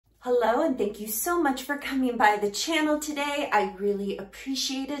Hello, and thank you so much for coming by the channel today. I really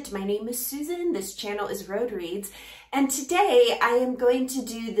appreciate it. My name is Susan. This channel is Road Reads, and today I am going to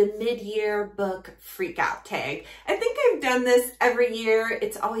do the mid-year book freakout tag. I think I've done this every year.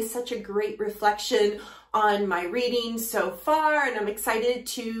 It's always such a great reflection on my reading so far, and I'm excited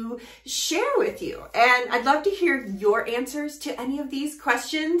to share with you. And I'd love to hear your answers to any of these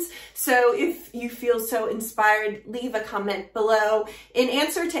questions. So if you feel so inspired, leave a comment below in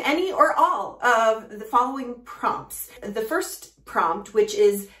answer to any or all of the following prompts. The first prompt, which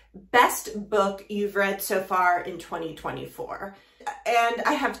is best book you've read so far in 2024. And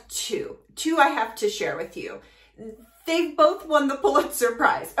I have two I have to share with you. They've both won the Pulitzer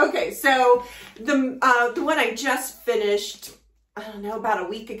Prize. Okay, so the one I just finished, I don't know, about a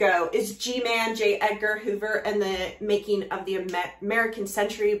week ago is G-Man, J. Edgar Hoover and the Making of the American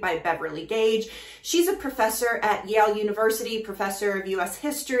Century by Beverly Gage. She's a professor at Yale University, professor of U.S.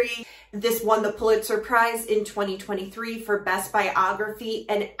 history. This won the Pulitzer Prize in 2023 for best biography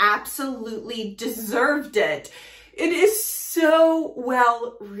and absolutely deserved it. It is so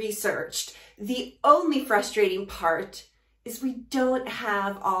well researched. The only frustrating part is we don't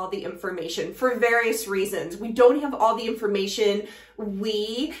have all the information for various reasons. We don't have all the information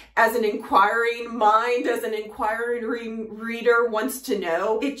we, as an inquiring mind, as an inquiring reader, wants to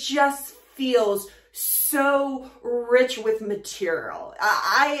know. It just feels so rich with material.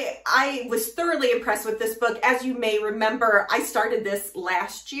 I was thoroughly impressed with this book. As you may remember, I started this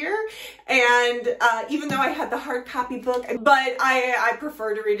last year, and even though I had the hard copy book, but I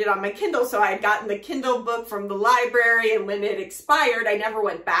prefer to read it on my Kindle, so I had gotten the Kindle book from the library, and when it expired, I never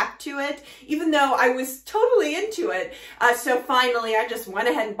went back to it, even though I was totally into it. So finally, I just went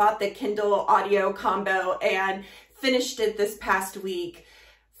ahead and bought the Kindle audio combo and finished it this past week.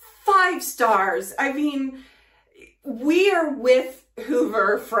 5 stars. I mean, we are with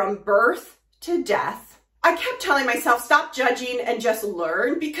Hoover from birth to death. I kept telling myself, stop judging and just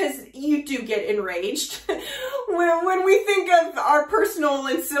learn, because you do get enraged when we think of our personal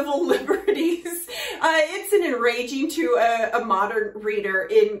and civil liberties. It's an enraging to a modern reader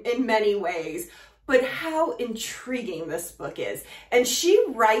in many ways. But how intriguing this book is. And she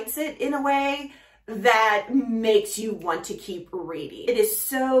writes it in a way that makes you want to keep reading. It is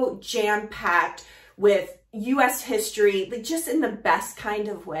so jam-packed with U.S. history, just in the best kind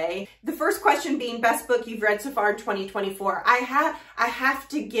of way. The first question being best book you've read so far in 2024. I have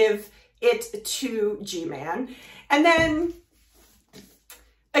to give it to G-Man. And then,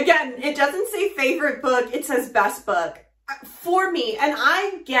 again, it doesn't say favorite book, it says best book. For me, and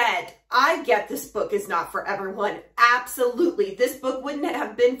I get this book is not for everyone. Absolutely. This book wouldn't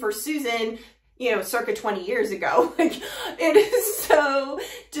have been for Susan, you know, circa 20 years ago. Like, it is so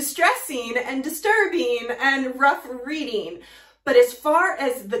distressing and disturbing and rough reading. But as far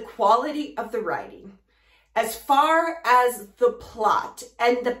as the quality of the writing, as far as the plot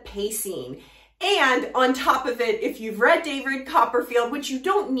and the pacing, and on top of it, if you've read David Copperfield, which you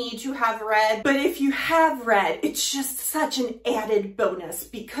don't need to have read, but if you have read, it's just such an added bonus,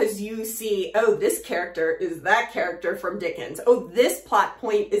 because you see, oh, this character is that character from Dickens. Oh, this plot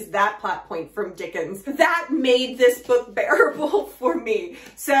point is that plot point from Dickens. That made this book bearable for me.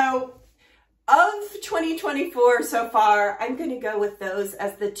 So of 2024 so far, I'm going to go with those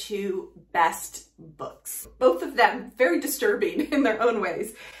as the 2 best books. Both of them very disturbing in their own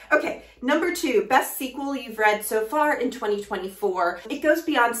ways. Okay, number 2, best sequel you've read so far in 2024. It goes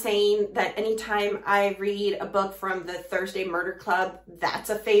beyond saying that anytime I read a book from the Thursday Murder Club, that's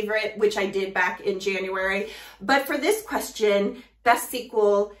a favorite, which I did back in January. But for this question, best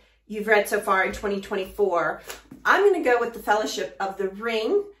sequel you've read so far in 2024, I'm going to go with The Fellowship of the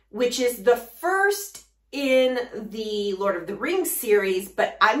Ring, which is the first in the Lord of the Rings series,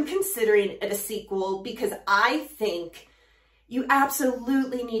 but I'm considering it a sequel because I think you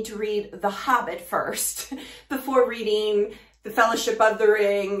absolutely need to read The Hobbit first before reading The Fellowship of the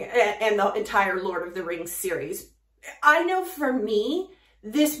Ring and the entire Lord of the Rings series. I know for me,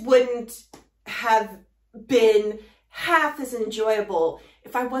 this wouldn't have been half as enjoyable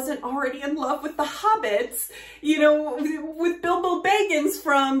if I wasn't already in love with the Hobbits, you know, with Bilbo Baggins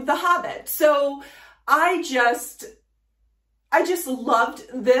from The Hobbit. So I just loved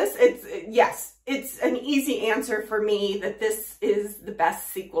this. It's an easy answer for me that this is the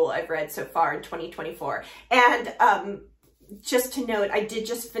best sequel I've read so far in 2024. And just to note, I did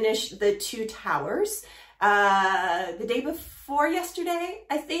just finish The Two Towers the day before yesterday,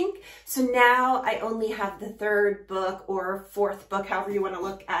 I think. So now I only have the 3rd book or 4th book, however you want to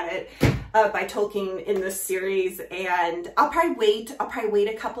look at it, by Tolkien in this series. And I'll probably wait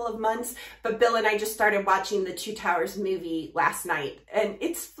a couple of months. But Bill and I just started watching the Two Towers movie last night, and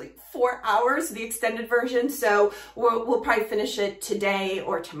it's like 4 hours, the extended version, so we'll probably finish it today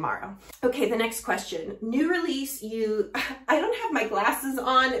or tomorrow. Okay, the next question. New release, I don't have my glasses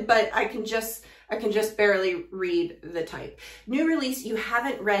on, but I can just barely read the type. New release you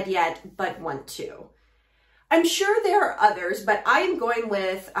haven't read yet, but want to. I'm sure there are others, but I am going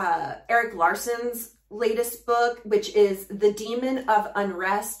with Erik Larson's latest book, which is The Demon of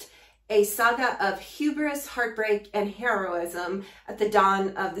Unrest, a saga of hubris, heartbreak, and heroism at the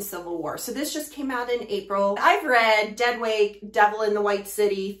dawn of the Civil War. So this just came out in April. I've read Deadweight, Devil in the White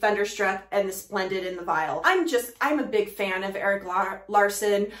City, Thunderstruck, and The Splendid and the Vile. I'm a big fan of Erik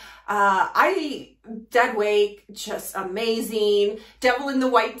Larson. Deadweight, just amazing. Devil in the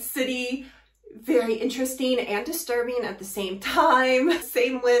White City, very interesting and disturbing at the same time.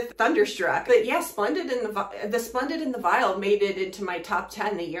 Same with Thunderstruck. But yeah, The Splendid and the Vile made it into my top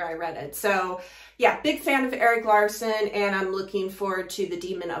 10 the year I read it. So yeah, big fan of Erik Larson, and I'm looking forward to The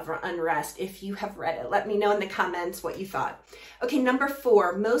Demon of Unrest. If you have read it, let me know in the comments what you thought. Okay, number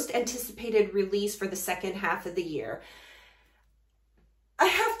 4, most anticipated release for the second half of the year. I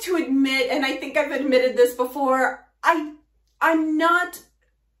have to admit, and I think I've admitted this before, I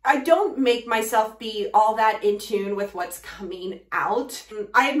don't make myself be all that in tune with what's coming out.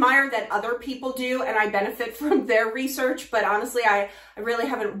 I admire that other people do, and I benefit from their research, but honestly, I really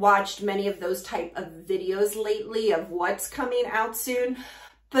haven't watched many of those type of videos lately of what's coming out soon.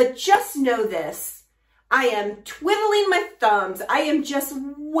 But just know this, I am twiddling my thumbs. I am just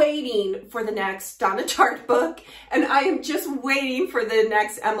waiting for the next Donna Tartt book, and I am just waiting for the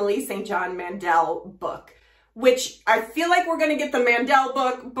next Emily St. John Mandel book, which I feel like we're going to get the Mandel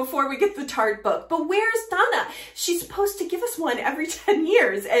book before we get the Tartt book. But where's Donna? She's supposed to give us one every 10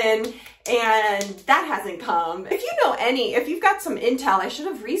 years, and that hasn't come. If you know if you've got some intel, I should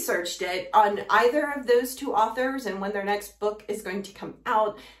have researched it on either of those two authors and when their next book is going to come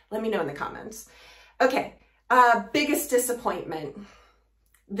out. Let me know in the comments. Okay, biggest disappointment.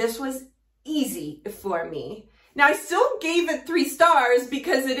 This was easy for me. Now, I still gave it 3 stars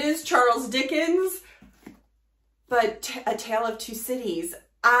because it is Charles Dickens, but A Tale of Two Cities.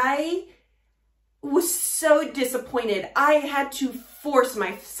 I was so disappointed. I had to force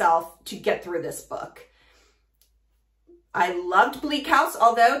myself to get through this book. I loved Bleak House,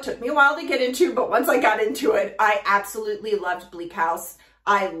 although it took me a while to get into, but once I got into it, I absolutely loved Bleak House.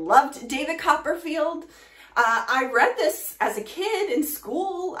 I loved David Copperfield. I read this as a kid in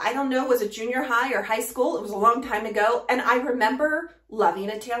school. I don't know, was it junior high or high school? It was a long time ago. And I remember loving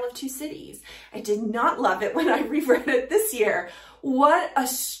A Tale of Two Cities. I did not love it when I reread it this year. What a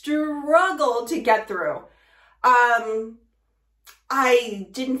struggle to get through. I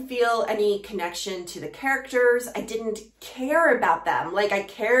didn't feel any connection to the characters. I didn't care about them like I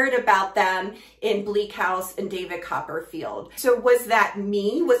cared about them in Bleak House and David Copperfield. So was that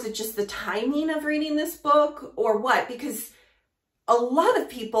me? Was it just the timing of reading this book or what? Because a lot of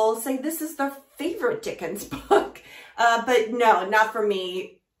people say this is their favorite Dickens book, but no, not for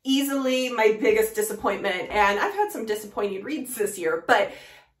me. Easily my biggest disappointment, and I've had some disappointing reads this year, but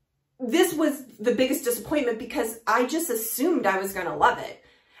this was the biggest disappointment because I just assumed I was going to love it.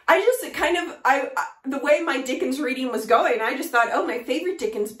 The way my Dickens reading was going, I just thought, oh, my favorite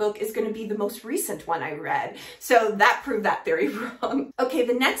Dickens book is going to be the most recent one I read. So that proved that theory wrong. Okay,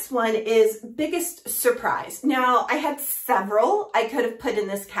 the next one is biggest surprise. Now, I had several I could have put in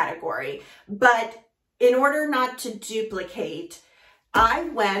this category, but in order not to duplicate, I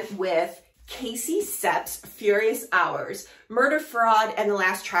went with Casey Sepp's Furious Hours, Murder, Fraud, and the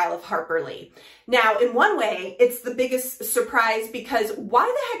Last Trial of Harper Lee. Now, in one way, it's the biggest surprise because why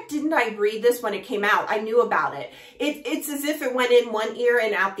the heck didn't I read this when it came out? I knew about it. It's as if it went in one ear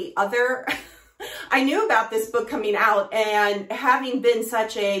and out the other. I knew about this book coming out, and having been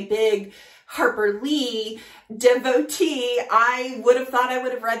such a big Harper Lee devotee, I would have thought I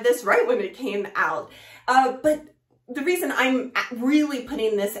would have read this right when it came out. But the reason I'm really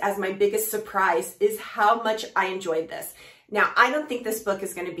putting this as my biggest surprise is how much I enjoyed this. Now, I don't think this book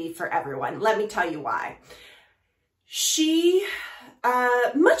is going to be for everyone. Let me tell you why. She,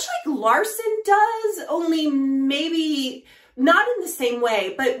 much like Larson does, only maybe not in the same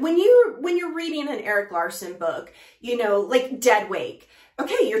way, but when you're reading an Erik Larson book, you know, like Deadweight,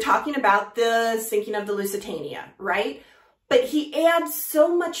 okay, you're talking about the sinking of the Lusitania, right? But he adds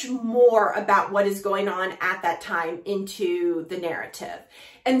so much more about what is going on at that time into the narrative.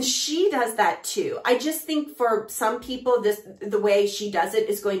 And she does that too. I just think for some people, the way she does it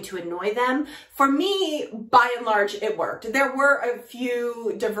is going to annoy them. For me, by and large, it worked. There were a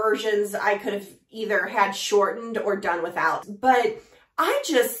few diversions I could have either had shortened or done without. But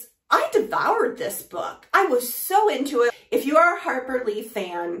I devoured this book. I was so into it. If you are a Harper Lee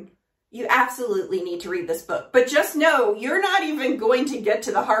fan, You absolutely need to read this book, but just know you're not even going to get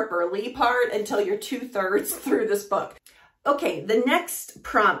to the Harper Lee part until you're 2/3 through this book. Okay, the next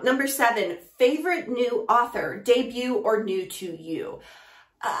prompt, number 7, favorite new author, debut or new to you?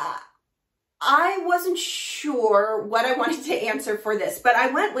 I wasn't sure what I wanted to answer for this, but I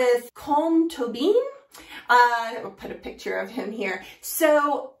went with Colm Tobin. I'll put a picture of him here.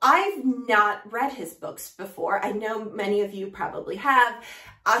 So I've not read his books before. I know many of you probably have.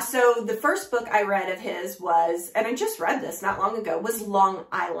 So the first book I read of his was, and I just read this not long ago, was Long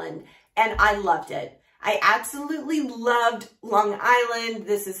Island, and I loved it. I absolutely loved Long Island.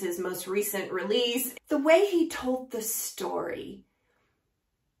 This is his most recent release. The way he told the story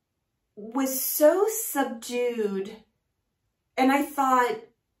was so subdued, and I thought,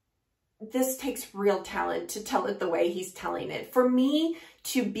 this takes real talent to tell it the way he's telling it. For me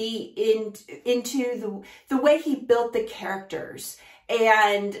to be into the way he built the characters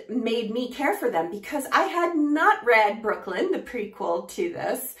and made me care for them, because I had not read Brooklyn, the prequel to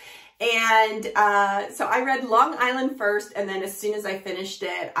this. And so I read Long Island first, and then as soon as I finished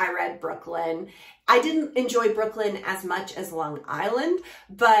it, I read Brooklyn. I didn't enjoy Brooklyn as much as Long Island,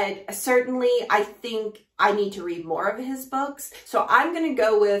 but certainly I think I need to read more of his books. So I'm going to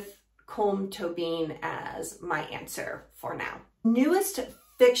go with Colm Tobin as my answer for now. Newest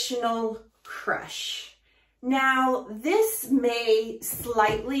fictional crush. Now, this may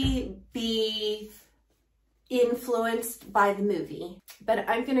slightly be influenced by the movie, but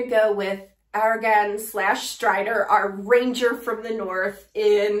I'm going to go with Aragorn / Strider, our ranger from the north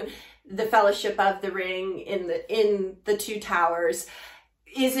in the Fellowship of the Ring, in the Two Towers.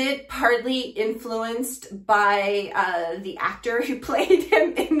 Is it partly influenced by the actor who played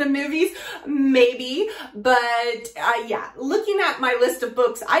him in the movies? Maybe, but yeah, looking at my list of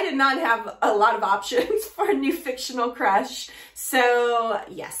books, I did not have a lot of options for a new fictional crush. So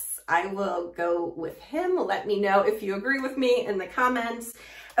yes, I will go with him. Let me know if you agree with me in the comments.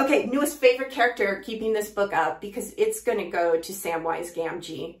 Okay, newest favorite character, keeping this book up because it's gonna go to Samwise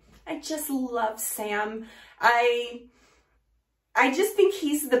Gamgee. I just love Sam. I just think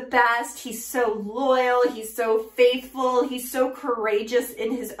he's the best. He's so loyal. He's so faithful. He's so courageous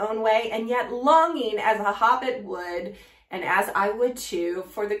in his own way, and yet longing as a hobbit would, and as I would too,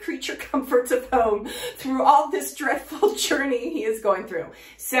 for the creature comforts of home through all this dreadful journey he is going through.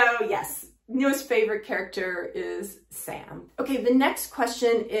 So yes, newest favorite character is Sam. Okay, the next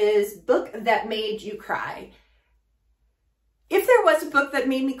question is book that made you cry. If there was a book that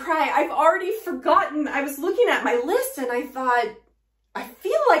made me cry, I've already forgotten. I was looking at my list and I thought, I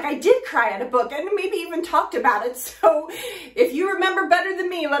feel like I did cry at a book and maybe even talked about it. So if you remember better than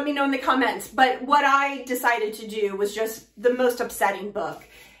me, let me know in the comments. But what I decided to do was just the most upsetting book.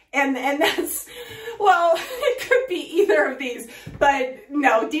 And that's, well, it could be either of these. But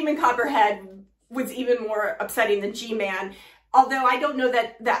no, Demon Copperhead was even more upsetting than G-Man. Although I don't know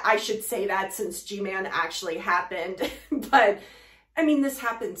that I should say that since G-Man actually happened, but I mean, this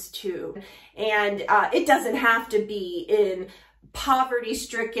happens too. And it doesn't have to be in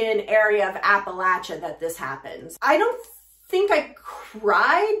poverty-stricken area of Appalachia that this happens. I don't think I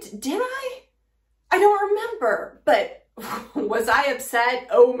cried, did I? I don't remember, but was I upset?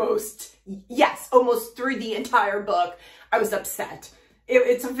 Almost, yes, almost through the entire book, I was upset.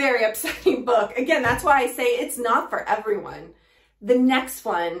 It's a very upsetting book. Again, that's why I say it's not for everyone. The next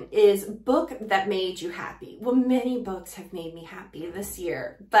one is book that made you happy. Well, many books have made me happy this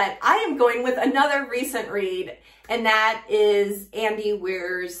year, but I am going with another recent read, and that is Andy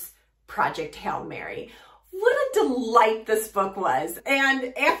Weir's Project Hail Mary. What a delight this book was.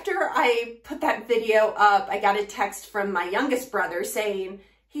 And after I put that video up, I got a text from my youngest brother saying,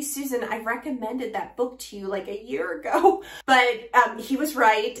 "Hey, Susan, I recommended that book to you like a year ago." But he was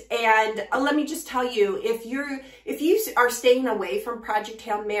right. And let me just tell you, if you are staying away from Project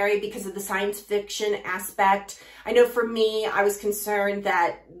Hail Mary because of the science fiction aspect, I know for me, I was concerned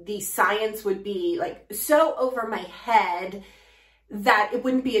that the science would be like so over my head that it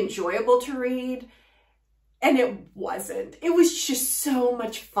wouldn't be enjoyable to read. And it wasn't. It was just so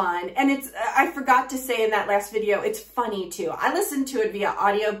much fun. And I forgot to say in that last video, it's funny too. I listened to it via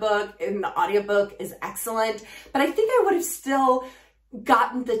audiobook, and the audiobook is excellent, but I think I would have still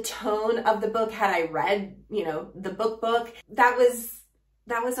gotten the tone of the book had I read, you know, the book. That was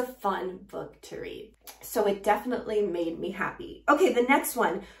a fun book to read. So it definitely made me happy. Okay, the next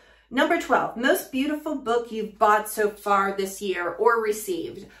one, number 12, most beautiful book you've bought so far this year or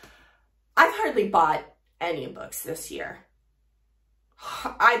received. I've hardly bought any books this year.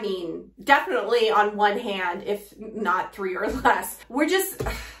 I mean, definitely on one hand, if not 3 or less.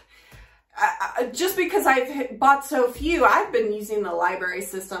 just because I've bought so few, I've been using the library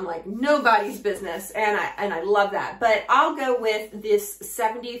system like nobody's business, and I love that. But I'll go with this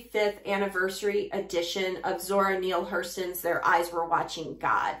 75th anniversary edition of Zora Neale Hurston's Their Eyes Were Watching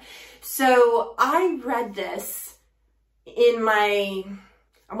God. So I read this in my,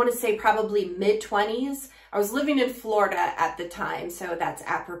 I want to say probably mid-20s. I was living in Florida at the time, so that's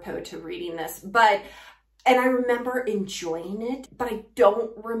apropos to reading this. And I remember enjoying it, but I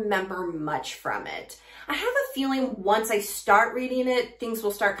don't remember much from it. I have a feeling once I start reading it, things will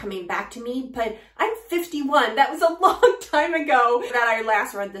start coming back to me, but I'm 51. That was a long time ago that I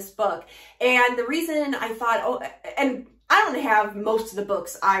last read this book. And the reason I thought, oh, and I don't have most of the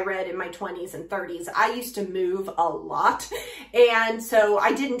books I read in my 20s and 30s. I used to move a lot. And so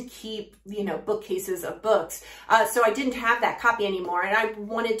I didn't keep, you know, bookcases of books. So I didn't have that copy anymore. And I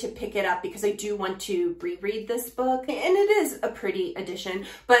wanted to pick it up because I do want to reread this book. And it is a pretty edition.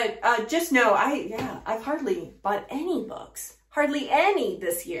 But just know, I've hardly bought any books. Hardly any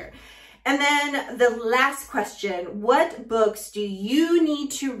this year. And then the last question, what books do you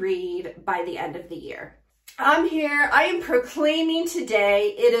need to read by the end of the year? I'm here. I am proclaiming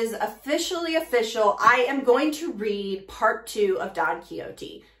today, it is officially official. I am going to read part 2 of Don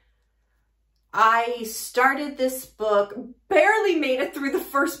Quixote. I started this book, barely made it through the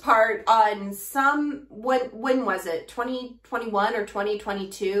first part on when was it? 2021 or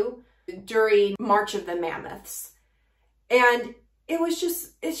 2022? During March of the Mammoths. And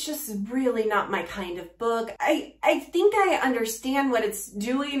it's just really not my kind of book. I think I understand what it's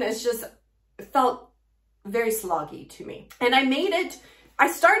doing. It's just, it felt very sloggy to me. And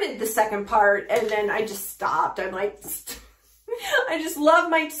I started the second part and then I just stopped. I'm like, I just love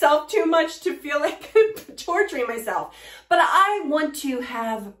myself too much to feel like I'm torturing myself. But I want to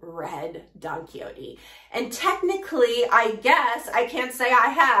have read Don Quixote. And technically, I guess I can't say I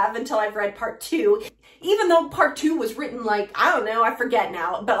have until I've read part 2. Even though part 2 was written like, I don't know, I forget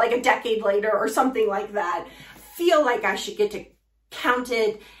now, but like a decade later or something like that. I feel like I should get to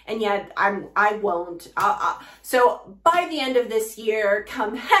counted, and yet I won't. So by the end of this year,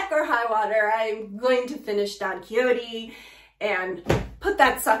 come heck or high water, I'm going to finish Don Quixote and put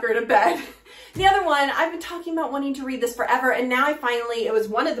that sucker to bed. The other one, I've been talking about wanting to read this forever, and now it was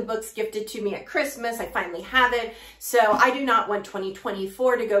one of the books gifted to me at Christmas. I finally have it, so I do not want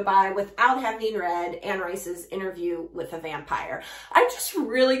 2024 to go by without having read Anne Rice's Interview with a Vampire. I'm just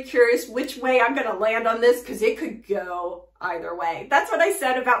really curious which way I'm going to land on this, because it could go either way. That's what I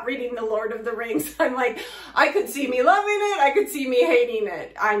said about reading The Lord of the Rings. I'm like, I could see me loving it, I could see me hating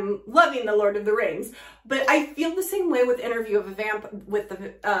it. I'm loving The Lord of the Rings. But I feel the same way with Interview of a with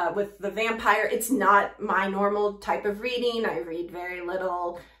the Vampire. It's not my normal type of reading. I read very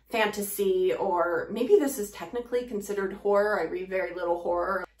little fantasy, or maybe this is technically considered horror. I read very little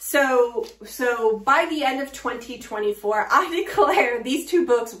horror. So by the end of 2024, I declare these 2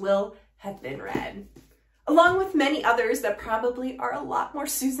 books will have been read, along with many others that probably are a lot more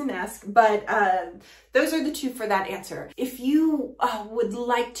Susan-esque, but those are the 2 for that answer. If you would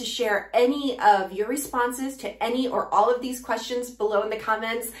like to share any of your responses to any or all of these questions below in the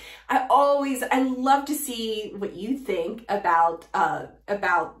comments, I love to see what you think about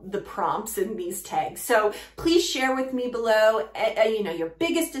the prompts in these tags. So please share with me below, you know, your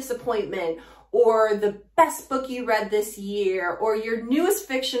biggest disappointment, or the best book you read this year, or your newest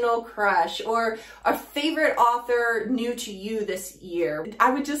fictional crush, or a favorite author new to you this year.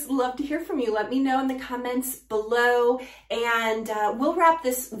 I would just love to hear from you. Let me know in the comments below, and we'll wrap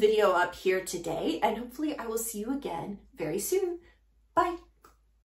this video up here today, and hopefully I will see you again very soon. Bye.